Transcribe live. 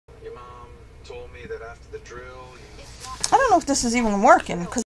I don't know if this is even working,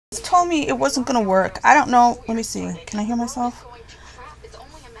 because it told me it wasn't going to work. I don't know. Let me see. Can I hear myself?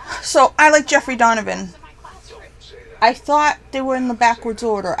 So, I like Jeffrey Donovan. I thought they were in the backwards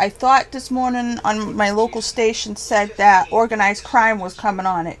order. I thought this morning on my local station said that Organized Crime was coming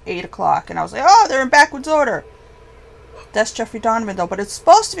on at 8 o'clock. And I was like, oh, they're in backwards order. That's Jeffrey Donovan, though. But it's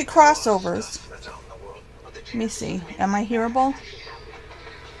supposed to be crossovers. Let me see. Am I hearable?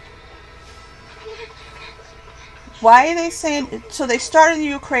 Why are they saying... So they started in the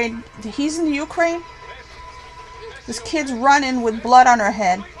Ukraine. He's in the Ukraine? This kid's running with blood on her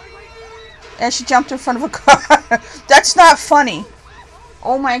head. And she jumped in front of a car. That's not funny.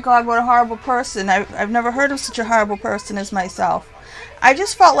 Oh my God, what a horrible person. I've never heard of such a horrible person as myself. I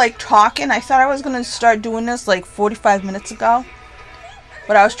just felt like talking. I thought I was going to start doing this like 45 minutes ago.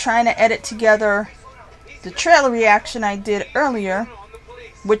 But I was trying to edit together the trailer reaction I did earlier.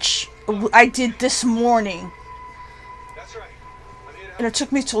 Which I did this morning. And it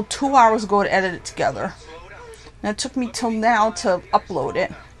took me till 2 hours ago to edit it together. And it took me till now to upload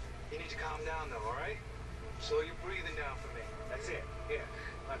it.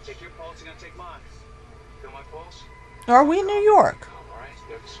 Are we in New York?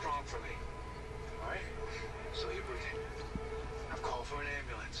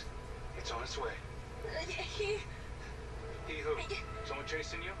 Someone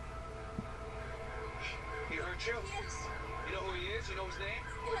chasing you? He hurt you? Yes. You know who he is? You know his name?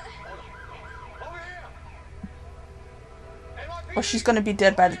 Over here! Well, she's going to be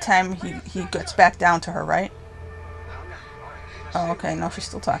dead by the time he gets back down to her, right? Oh, okay. No, she's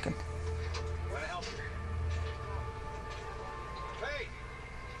still talking.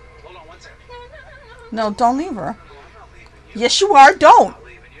 No, don't leave her. Yes, you are. Don't.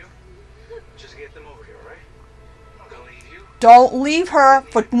 Don't leave her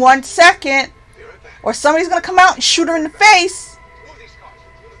for 1 second, or somebody's going to come out and shoot her in the face.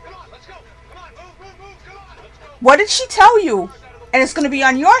 What did she tell you? And it's going to be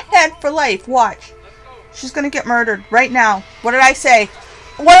on your head for life. Watch. She's going to get murdered right now. What did I say?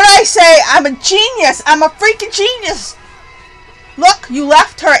 What did I say? I'm a genius. I'm a freaking genius. Look, you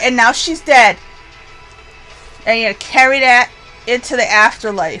left her and now she's dead. And you're going to carry that into the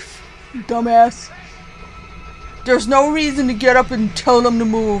afterlife. Dumbass. There's no reason to get up and tell them to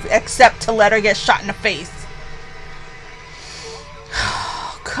move except to let her get shot in the face.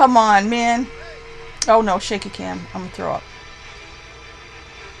 Come on, man. Oh no, shaky cam. I'm gonna throw up.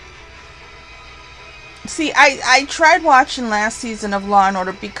 See, I tried watching last season of Law &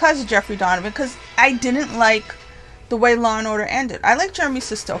 Order because of Jeffrey Donovan, because I didn't like the way Law & Order ended. I like Jeremy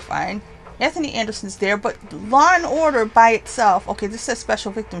Sisto fine. Anthony Anderson's there, but Law & Order by itself... Okay, this says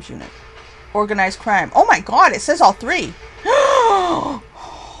Special Victims Unit. Organized Crime. Oh my God, it says all three.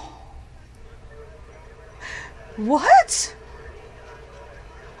 What?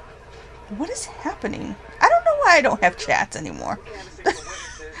 What is happening? I don't know why I don't have chats anymore.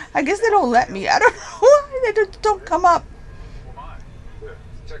 I guess they don't let me. I don't know why they don't come up.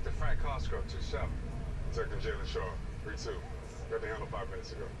 Detective Frank Cosgrove, 2-7. Detective Jalen Shaw, 3-2. Got the handle 5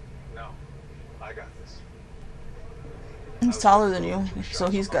 minutes ago. No, I got this. He's taller than you, so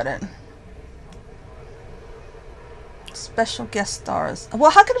he's got it. Special guest stars.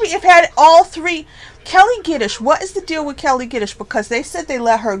 Well, how could we have had all three? Kelly Giddish. What is the deal with Kelly Giddish? Because they said they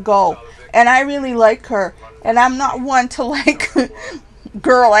let her go. And I really like her. And I'm not one to like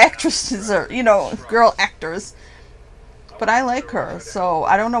girl actresses or, you know, girl actors. But I like her. So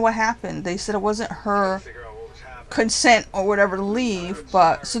I don't know what happened. They said it wasn't her consent or whatever to leave.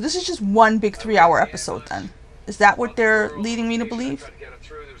 But so this is just one big 3-hour episode then. Is that what they're leading me to believe?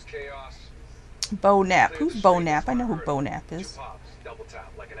 Bo Knapp. Who's Bo Knapp? I know who Bo Knapp is.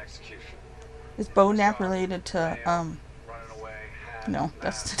 Is Bo Knapp related to, no,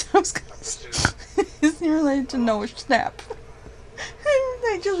 that's, is he related to Noah Schnapp?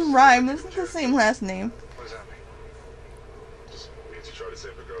 They just rhyme. This is the same last name. What does that mean? Just means you tried to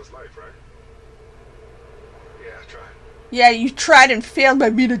save a girl's life, right? Yeah, I tried. Yeah, you tried and failed by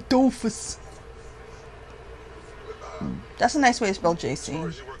being a doofus. That's a nice way to spell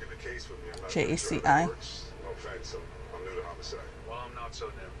JC. J-A-C-I. No offense, I'm new to homicide. Well, I'm not so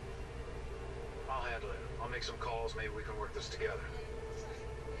new. I'll handle it. I'll make some calls. Maybe we can work this together.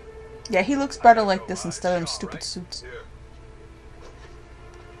 Yeah, he looks better like this instead of them stupid suits.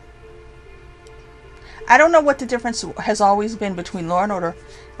 I don't know what the difference has always been between Law & Order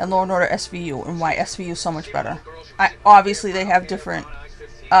and Law & Order SVU and why SVU is so much better. Obviously, they have different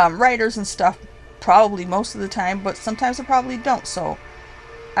writers and stuff, probably most of the time, but sometimes they probably don't, so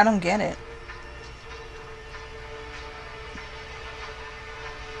I don't get it.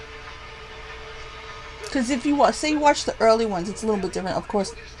 Because if you say you watch the early ones, it's a little bit different. Of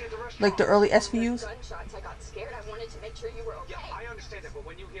course, like the early SVUs. Gunshots, I got scared. I wanted to make sure you were okay. Yeah, I understand that, but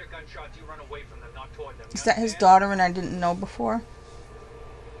when you hear gunshots, you run away from them, not toward them. Is that his daughter and I didn't know before?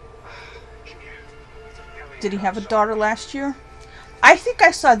 Did he have a daughter last year? I think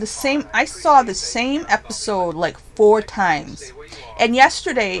I saw the same episode like 4 times. And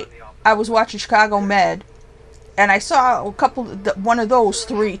yesterday I was watching Chicago Med and I saw one of those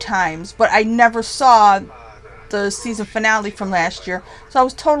 3 times, but I never saw the season finale from last year. So I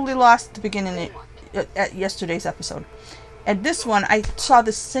was totally lost at the beginning at yesterday's episode. And this one, I saw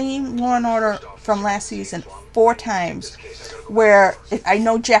the same Law and Order from last season 4 times, where I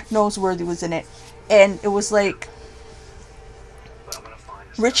know Jack Noseworthy was in it, and it was like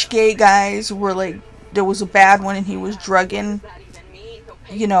rich gay guys were like, there was a bad one and he was drugging,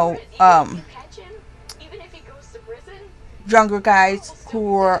 you know, younger guys who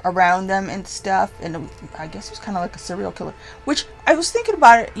were around them and stuff, and I guess it was kind of like a serial killer, which I was thinking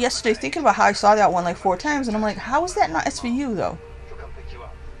about it yesterday, thinking about how I saw that one like 4 times, and I'm like, how is that not SVU though?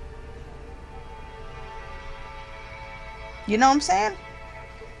 You know what I'm saying?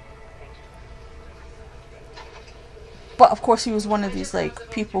 But of course he was one of these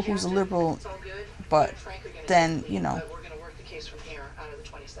like people who's a liberal, but then, you know,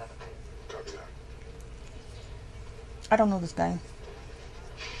 I don't know this guy.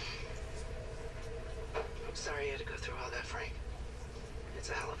 I'm sorry you had to go through all that, Frank. It's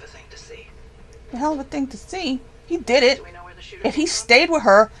a hell of a thing to see. A hell of a thing to see. He did it. If he stayed with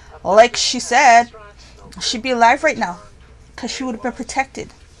her, like she said, she'd be alive right now, because she would have been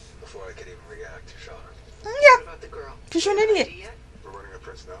protected. Before I could even react, Sean. Yeah, because you're an idiot. We're running a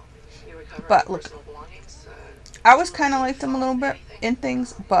prince now. But look, I was kind of like them a little bit in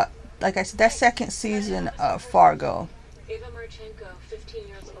things, but like I said, that second season of Fargo,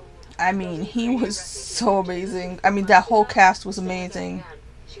 I mean, he was so amazing. I mean, that whole cast was amazing.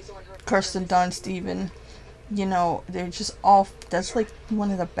 Kirsten Dunst, Steven, you know, they're just all, that's like one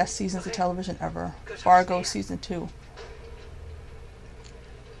of the best seasons of television ever. Fargo season 2.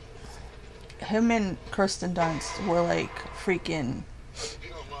 Him and Kirsten Dunst were like freaking,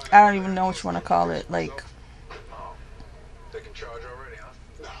 I don't even know what you want to call it, like.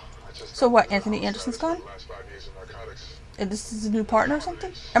 So what, Anthony Anderson's gone? And this is a new partner or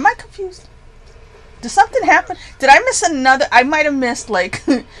something? Am I confused? Did something happen? Did I miss another? I might have missed, like,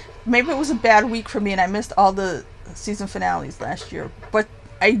 maybe it was a bad week for me and I missed all the season finales last year. But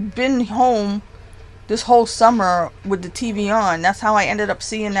I've been home this whole summer with the TV on. That's how I ended up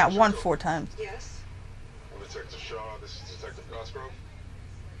seeing that one 4 times. Yes. Detective Shaw, this is Detective Cosgrove.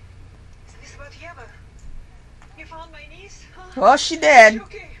 Is this about Yeva? You found my niece? Huh? Well, she did.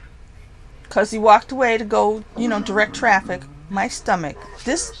 Okay. Because he walked away to go, you know, direct traffic. My stomach.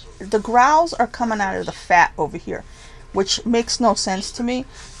 The growls are coming out of the fat over here, which makes no sense to me.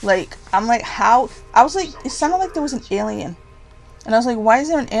 Like, I'm like, how? I was like, it sounded like there was an alien. And I was like, why is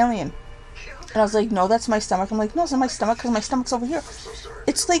there an alien? And I was like, no, that's my stomach. I'm like, no, it's not my stomach because my stomach's over here.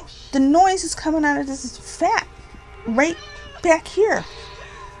 It's like the noise is coming out of this fat right back here.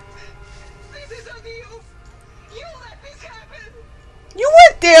 You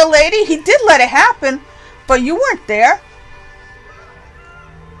weren't there, lady. He did let it happen, but you weren't there.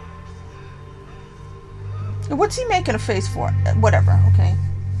 What's he making a face for? Whatever, okay.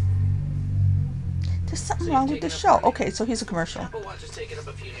 There's something wrong with this show. Okay, so here's a commercial. Apple Watch has taken up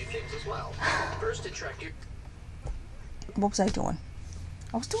a few new things as well. First, it tracked your... What was I doing?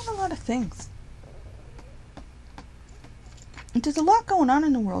 I was doing a lot of things. There's a lot going on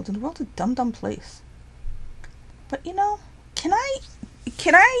in the world, and the world's a dumb place. But, you know, can I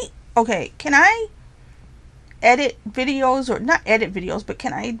edit videos, or not edit videos, but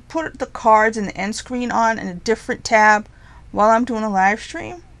can I put the cards and the end screen on in a different tab while I'm doing a live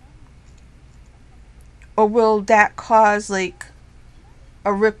stream? Or will that cause like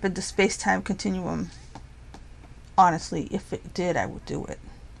a rip in the space-time continuum? Honestly, if it did, I would do it.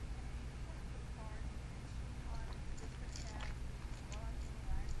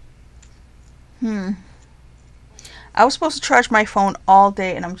 I was supposed to charge my phone all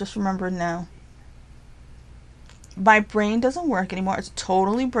day, and I'm just remembering now. My brain doesn't work anymore. It's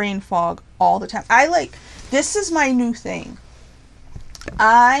totally brain fog all the time. This is my new thing.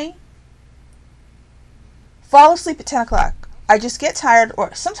 I fall asleep at 10 o'clock. I just get tired,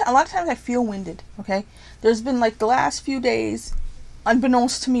 or sometimes, a lot of times I feel winded, okay? There's been like the last few days,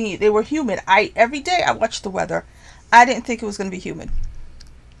 unbeknownst to me, they were humid. Every day I watch the weather. I didn't think it was going to be humid.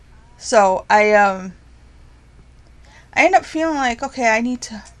 So I end up feeling like, okay,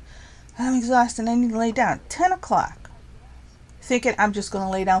 I'm exhausted, I need to lay down. 10 o'clock. Thinking I'm just going to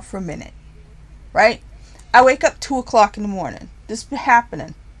lay down for a minute. Right? I wake up 2 o'clock in the morning. This is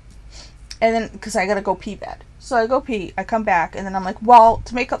happening. And then, because I gotta go pee bed. So I go pee, I come back, and then I'm like, well,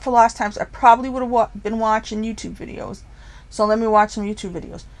 to make up for lost times, I probably would have been watching YouTube videos. So let me watch some YouTube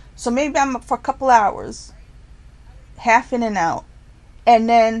videos. So maybe I'm up for a couple hours, half in and out, and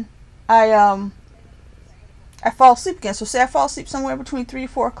then I fall asleep again. So say I fall asleep somewhere between 3 or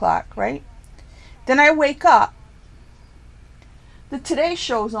 4 o'clock, right? Then I wake up. The Today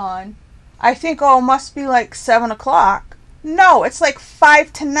Show's on. I think, oh, it must be like 7 o'clock. No, it's like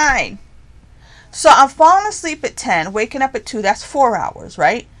 5 to 9. So I'm falling asleep at 10, waking up at 2. That's 4 hours,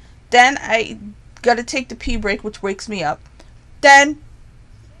 right? Then I got to take the pee break, which wakes me up. Then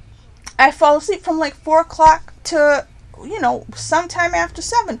I fall asleep from like 4 o'clock to, sometime after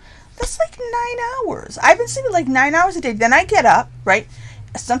 7. That's like 9 hours. I've been sleeping like 9 hours a day. Then I get up, right?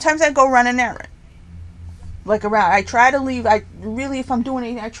 Sometimes I go run an errand. Like around, I try to leave, if I'm doing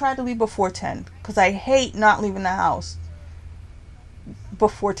anything, I try to leave before 10. Because I hate not leaving the house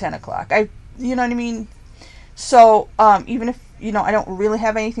before 10 o'clock. You know what I mean? So, even if, I don't really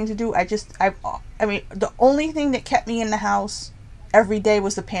have anything to do, the only thing that kept me in the house every day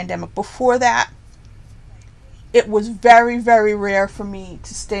was the pandemic. Before that, it was very, very rare for me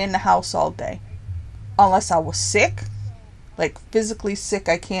to stay in the house all day. Unless I was sick, like physically sick,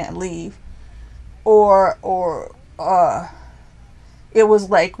 I can't leave. Or it was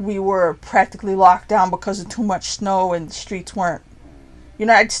like we were practically locked down because of too much snow and the streets weren't.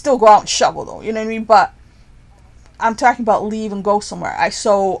 I'd still go out and shovel though, you know what I mean? But I'm talking about leave and go somewhere.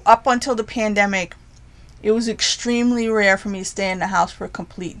 So up until the pandemic, it was extremely rare for me to stay in the house for a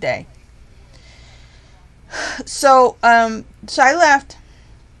complete day. So I left.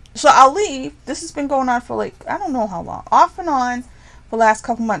 So I'll leave. This has been going on for like, I don't know how long. Off and on for the last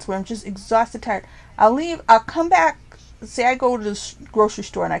couple months where I'm just exhausted, tired. I'll leave. I'll come back. Say I go to the grocery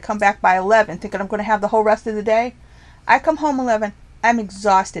store and I come back by 11 thinking I'm going to have the whole rest of the day. I come home 11. I'm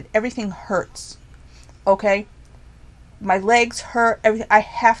exhausted. Everything hurts. Okay? My legs hurt. Everything. I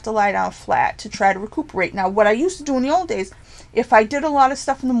have to lie down flat to try to recuperate. Now, what I used to do in the old days, if I did a lot of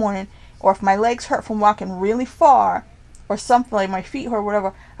stuff in the morning, or if my legs hurt from walking really far, or something like my feet hurt or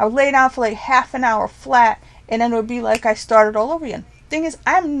whatever, I would lay down for like half an hour flat, and then it would be like I started all over again. Thing is,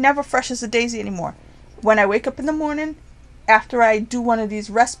 I'm never fresh as a daisy anymore. When I wake up in the morning, after I do one of these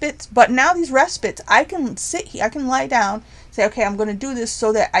respites, but now these respites, I can sit here, I can lie down, say, okay, I'm going to do this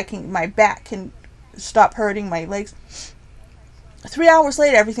so that my back can stop hurting, my legs. 3 hours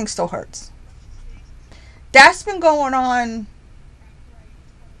later, everything still hurts. That's been going on.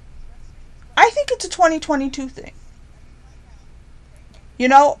 I think it's a 2022 thing.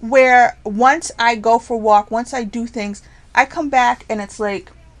 Where once I go for a walk, once I do things, I come back and it's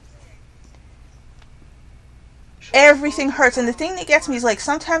like everything hurts. And the thing that gets me is like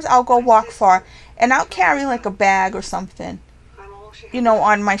sometimes I'll go walk far and I'll carry like a bag or something,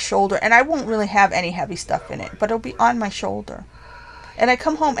 on my shoulder. And I won't really have any heavy stuff in it, but it'll be on my shoulder. And I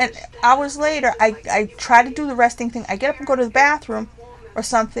come home and hours later, I try to do the resting thing. I get up and go to the bathroom or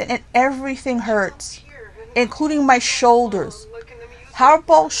something and everything hurts, including my shoulders. How are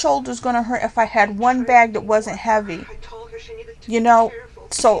both shoulders going to hurt if I had one bag that wasn't heavy?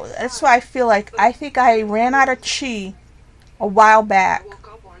 So that's why I think I ran out of chi a while back.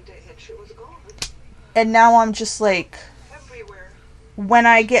 And now I'm just like, when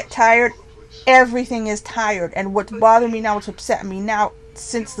I get tired, everything is tired. And what's bothering me now, what's upsetting me now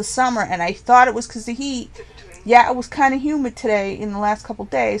since the summer, and I thought it was because of the heat. Yeah, it was kind of humid today in the last couple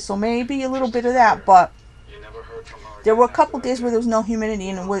days, so maybe a little bit of that, but there were a couple days where there was no humidity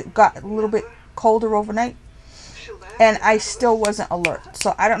and it got a little bit colder overnight. And I still wasn't alert.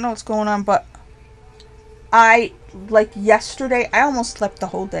 So I don't know what's going on, but yesterday, I almost slept the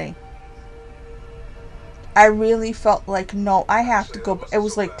whole day. I really felt like, no, I have to go. It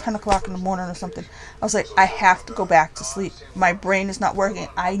was like 10 o'clock in the morning or something. I was like, I have to go back to sleep. My brain is not working.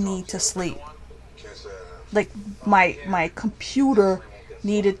 I need to sleep. Like, my computer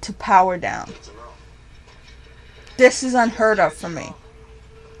needed to power down. This is unheard of for me.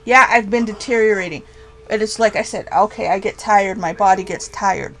 Yeah, I've been deteriorating. And it's like I said, okay, I get tired. My body gets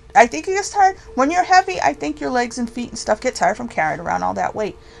tired. I think it gets tired. When you're heavy, I think your legs and feet and stuff get tired from carrying around all that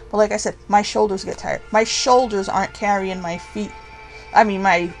weight. But like I said, my shoulders get tired. My shoulders aren't carrying my feet.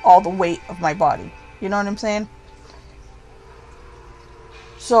 All the weight of my body. You know what I'm saying?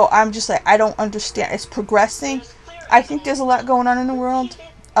 So I'm just like, I don't understand. It's progressing. I think there's a lot going on in the world.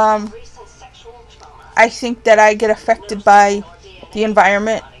 I think that I get affected by the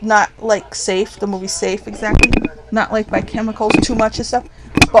environment, not like Safe, the movie Safe exactly, not like by chemicals too much and stuff,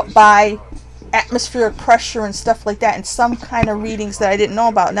 but by atmospheric pressure and stuff like that, and some kind of readings that I didn't know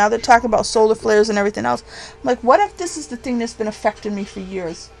about. Now they're talking about solar flares and everything else. I'm like, what if this is the thing that's been affecting me for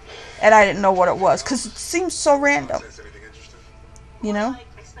years and I didn't know what it was? Because it seems so random, you know?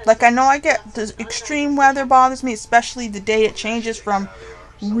 Like, I know I get the extreme weather bothers me, especially the day it changes from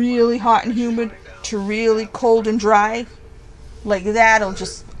really hot and humid to really cold and dry. Like, that'll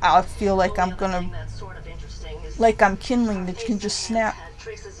just, I feel like I'm gonna, like I'm kindling that can just snap.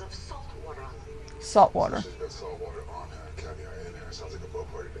 Salt water.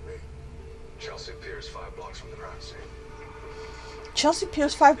 Chelsea Piers 5 blocks from the crime scene. Chelsea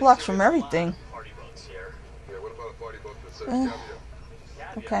Piers 5 blocks from everything. Yeah, what about a party boat that says caviar?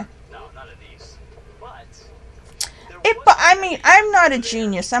 Okay. No, none of these. But I mean, I'm not a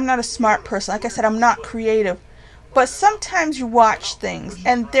genius. I'm not a smart person. Like I said, I'm not creative. But sometimes you watch things,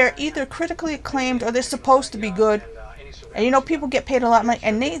 and they're either critically acclaimed or they're supposed to be good. And you know, people get paid a lot of money,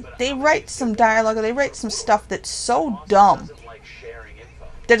 and they write some dialogue, or they write some stuff that's so dumb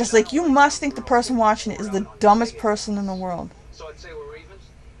that it's like, you must think the person watching it is the dumbest person in the world. So I'd say we're even?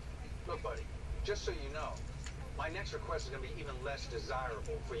 Look, buddy, just so you know, my next request is going to be even less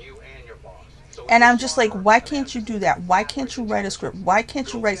desirable for you and your boss. So And I'm just like, why can't you do that? Why can't you write a script? Why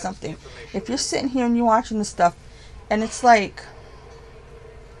can't you write something? If you're sitting here and you're watching this stuff, and it's like,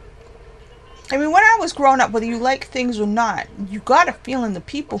 I mean, when I was growing up, whether you like things or not, you got a feeling the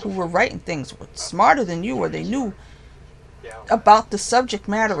people who were writing things were smarter than you, or they knew about the subject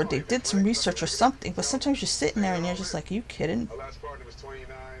matter, or they did some research or something. But sometimes you're sitting there and you're just like, are you kidding? Our last partner was 29,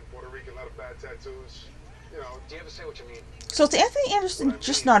 Puerto Rican, a lot of bad tattoos. You know, do you ever say what you mean? So is Anthony Anderson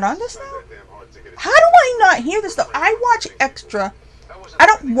just not on this now? that damn hard to get it. How do I not hear this stuff? I watch Extra. I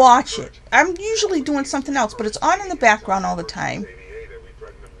don't watch it. I'm usually doing something else, but it's on in the background all the time.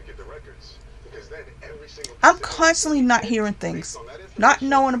 I'm constantly not hearing things, not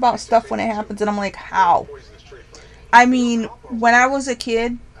knowing about stuff when it happens, and I'm like, how? I mean, when I was a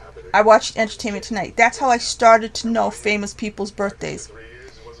kid, I watched Entertainment Tonight. That's how I started to know famous people's birthdays,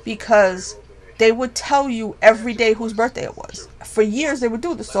 because they would tell you every day whose birthday it was. For years they would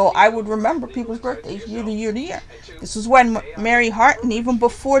do this, so I would remember people's birthdays year to year to year. This was when Mary Hart, and even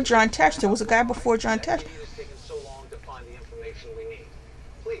before John Tesh, there was a guy before John Tesh.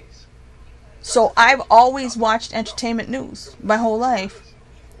 So I've always watched entertainment news my whole life.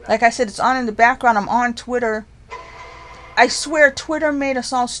 Like I said, it's on in the background. I'm on Twitter. I swear Twitter made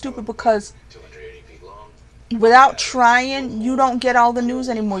us all stupid, because without trying, you don't get all the news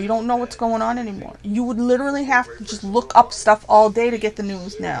anymore. You don't know what's going on anymore. You would literally have to just look up stuff all day to get the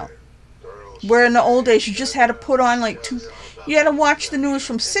news now. Where in the old days, you just had to put on like you had to watch the news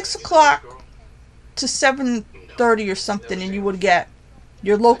from 6 o'clock to 7:30 or something, and you would get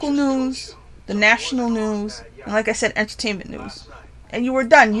your local news, the national news, and like I said, entertainment news. And you were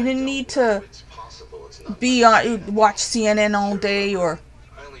done. You didn't need to be on, watch CNN all day, or...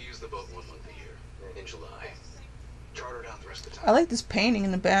 I like this painting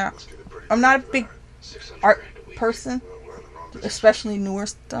in the back. I'm not a big art person, especially newer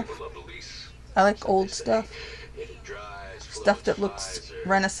stuff. I like old stuff. Stuff that looks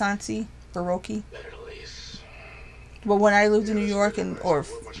Renaissance-y, Baroque-y. But when I lived in New York, or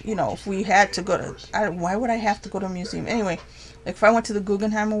you know, if we had to go to, why would I have to go to a museum? Anyway, like if I went to the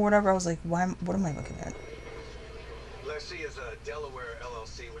Guggenheim or whatever, I was like, why? What am I looking at? Lessee is a Delaware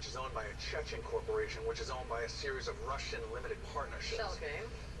LLC, which is owned by a Chechen corporation, which is owned by a series of Russian limited partnerships. Shell game.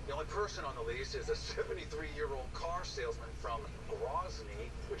 The only person on the lease is a 73-year-old car salesman from Grozny,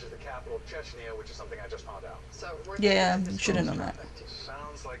 which is the capital of Chechnya, which is something I just found out. So we're Yeah, you should have known that.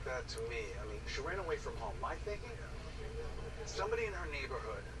 Sounds like that to me. I mean, she ran away from home. My thinking? Somebody in her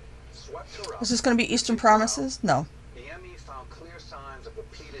neighborhood swept her up. Is this going to be Eastern Promises? No. The ME found clear signs of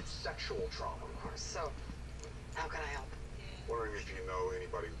repeated sexual trauma. So, how can I help? Wondering if you know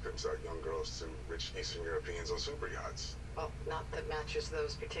anybody who pimps out young girls to rich Eastern Europeans on super yachts. Well, not that matches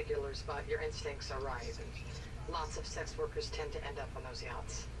those particulars, but your instincts are right. And lots of sex workers tend to end up on those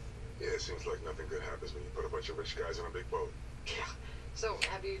yachts. Yeah, it seems like nothing good happens when you put a bunch of rich guys on a big boat. Yeah. So,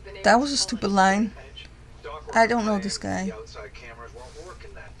 have you been able That was a to stupid pull line. Doc I don't know this guy. The outside cameras weren't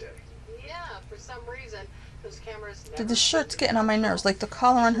working that day. Yeah, for some reason, those cameras never... Dude, the shirt's getting on my nerves. Like the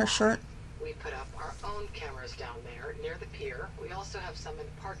collar on her shirt. We put up our own cameras down there near the pier. We also have some in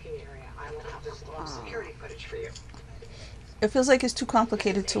the parking area. I will have this security footage for you. It feels like it's too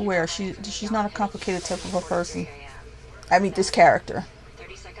complicated to wear. She's not a complicated type of a person. I mean, this character.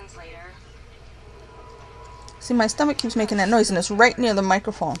 30 seconds later. See, my stomach keeps making that noise, and it's right near the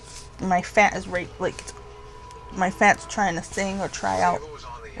microphone. And my fat is right, like, my fat's trying to sing or try out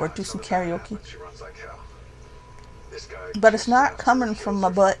or do some karaoke. She runs like hell. This guy But it's just not enough to coming kill from my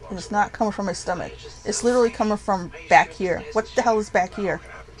for butt, $5 and it's not coming from my stomach. Just It's literally coming from back here. What the hell is back here?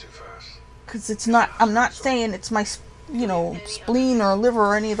 It happened too fast. Because it's not, I'm not saying it's my, you know, spleen or liver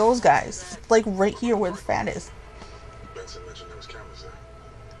or any of those guys. It's like right here where the fat is. Benson mentioned there was cameras there.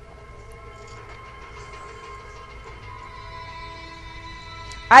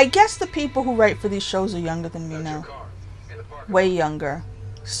 I guess the people who write for these shows are younger than me That's your now. car in the parking Way lot. younger.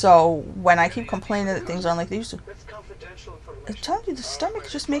 So when I keep complaining that things aren't like they used to, That's confidential I'm information. telling you, the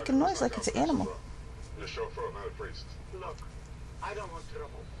stomach's just making noise like it's an animal. You're a chauffeur, not a priest. Look, I don't want trouble.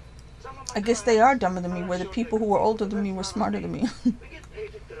 Some of my I guess they are clients dumber than me, where the people who were older than me were smarter than me. we get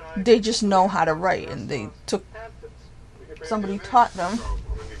paid to drive. They just know how to write, and they took, Happens. somebody taught them. So, I'm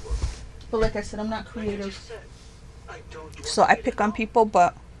gonna need one. But like I said, I'm not Like you creative. just said, I don't want So I you to pick on know. people,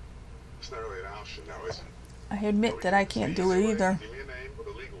 but It's not really an option now, is it? I admit that I can't do it either. Give me a name or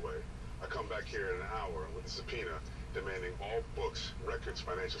the legal way. I come back here in an hour with a subpoena demanding all books, records,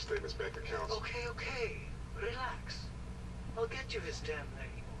 financial statements, bank accounts. Okay. Relax. I'll get you his damn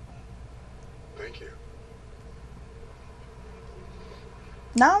name. Thank you.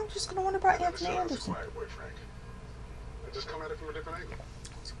 Now I'm just gonna wonder about I never Anthony said I was a Anderson. quiet boy, Frank. I just come at it from a different angle.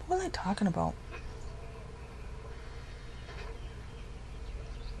 What am I talking about?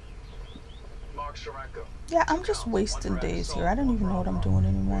 Mark Sharenko. Yeah, I'm just wasting days here. I don't even know what I'm doing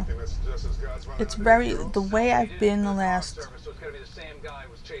anymore. Anything that suggests God's running It's out of very, heroes? the way I've been the last, So it's gonna be the same guy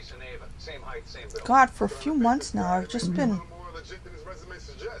who was chasing Ava. Same height, same build. God, for a few months now, I've just A been, little more legit than his resume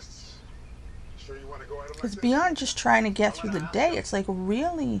suggests. Sure you want to go at him like it's this? beyond just trying to get through the day. It's like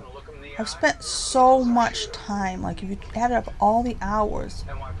really, Gonna look him in the I've eye. spent so much time, like if you added up all the hours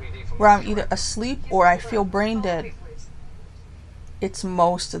NYPD from where I'm Mark either Sharenko. asleep or I feel brain dead, it's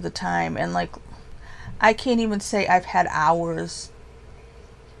most of the time. And like, I can't even say I've had hours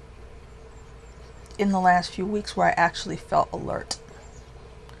in the last few weeks where I actually felt alert.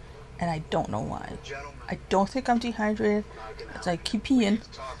 And I don't know why. Gentlemen, I don't think I'm dehydrated. I can It's help I you. keep We peeing. need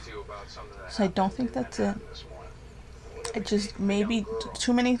to talk to you about something that So I don't happened think in that's it. Manhattan this morning. It just maybe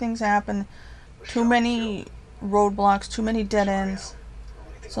too many things happen, too many roadblocks, too many dead ends.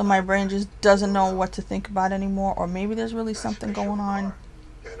 So my brain just doesn't know what to think about anymore. Or maybe there's really something going on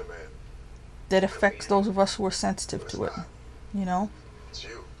And a man. that affects those of us who are sensitive to it. You know? It's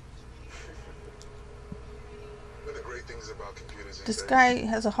you. One of the great things about computers these This days, guy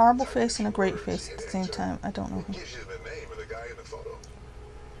has a horrible face and a great face at the same time. I don't know it who. gives you the name of the guy in the photo.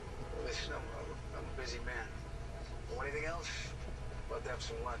 Listen, I'm a busy man. Want anything else? About to have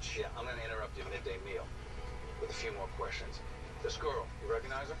some lunch. Yeah, I'm gonna interrupt your midday meal with a few more questions. This girl, you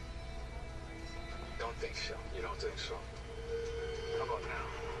recognize her? Don't think so. You don't think so? How about now?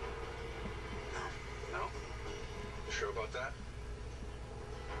 No? You sure about that?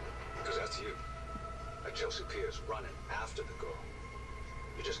 Because that's you. Like Chelsea Pierce running after the girl.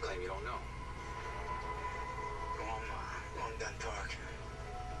 You just claim you don't know. Go on, Ma. I'm done talking.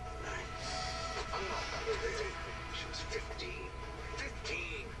 I'm not done. Hey. She was 15. 15!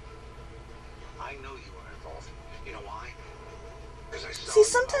 I know you were involved. You know why? Because I saw See, you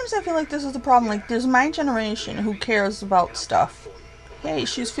sometimes out I feel like there. this is the problem. Like, there's my generation who cares about stuff. Hey,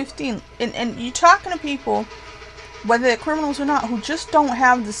 she's 15. And you're talking to people, whether they're criminals or not, who just don't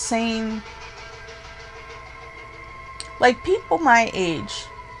have the same... Like, people my age,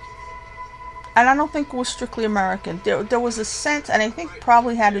 and I don't think it was strictly American, there was a sense, and I think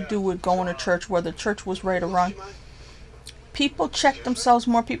probably had to do with going to church, whether church was right or wrong. People checked themselves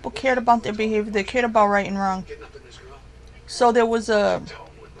more, people cared about their behavior, they cared about right and wrong. Getting up in this girl? So there was a Tell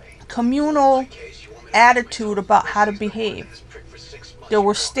him with me. communal Case you want me to attitude about how to She's been working behave. this prick for 6 months. There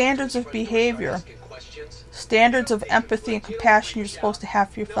were You standards of want me to behavior, asking questions? standards of empathy and compassion you're supposed to have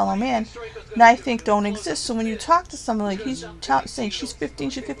for your fellow man, and I think don't exist. So when you talk to someone like he's saying she's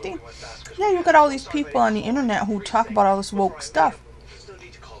 15, yeah, you got all these people on the internet who talk about all this woke stuff. There's no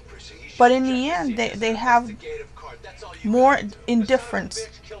need to call Percy. You But should in check the to end, see if they this have investigative card. That's all you more got. indifference. The son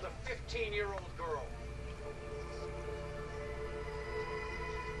of a bitch killed a 15-year-old girl.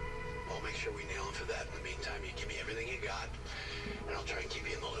 I'll make sure we nail him for that. In the meantime, you give me everything you got, and I'll try and keep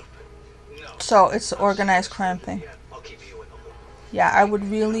you in the loop. No. So it's the organized crime thing. Yeah, I'll keep you in the loop. Yeah, I would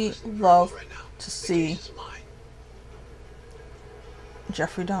really love Right now, to the see case is mine.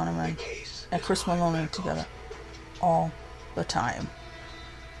 Jeffrey Donovan The case and is Chris mine. Maloney Back off. together all the time.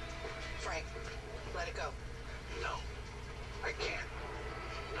 Frank, let it go. No, I can't.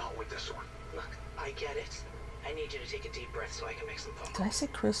 Not with this one. Look, I get it. I need you to take a deep breath so I can make some phone Did I calls. say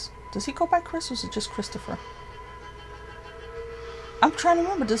Chris? Does he go by Chris or is it just Christopher? I'm trying to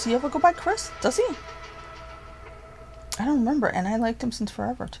remember. Does he ever go by Chris? Does he? I don't remember, and I liked him since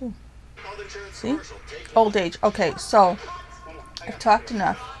forever, too. See? Old age. Okay, so I've talked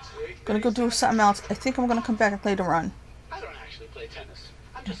enough. Gonna go do something else. I think I'm gonna come back later on.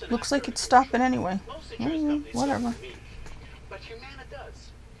 Looks like it's stopping anyway. Whatever. But Humana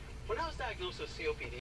does. When I was diagnosed with COPD,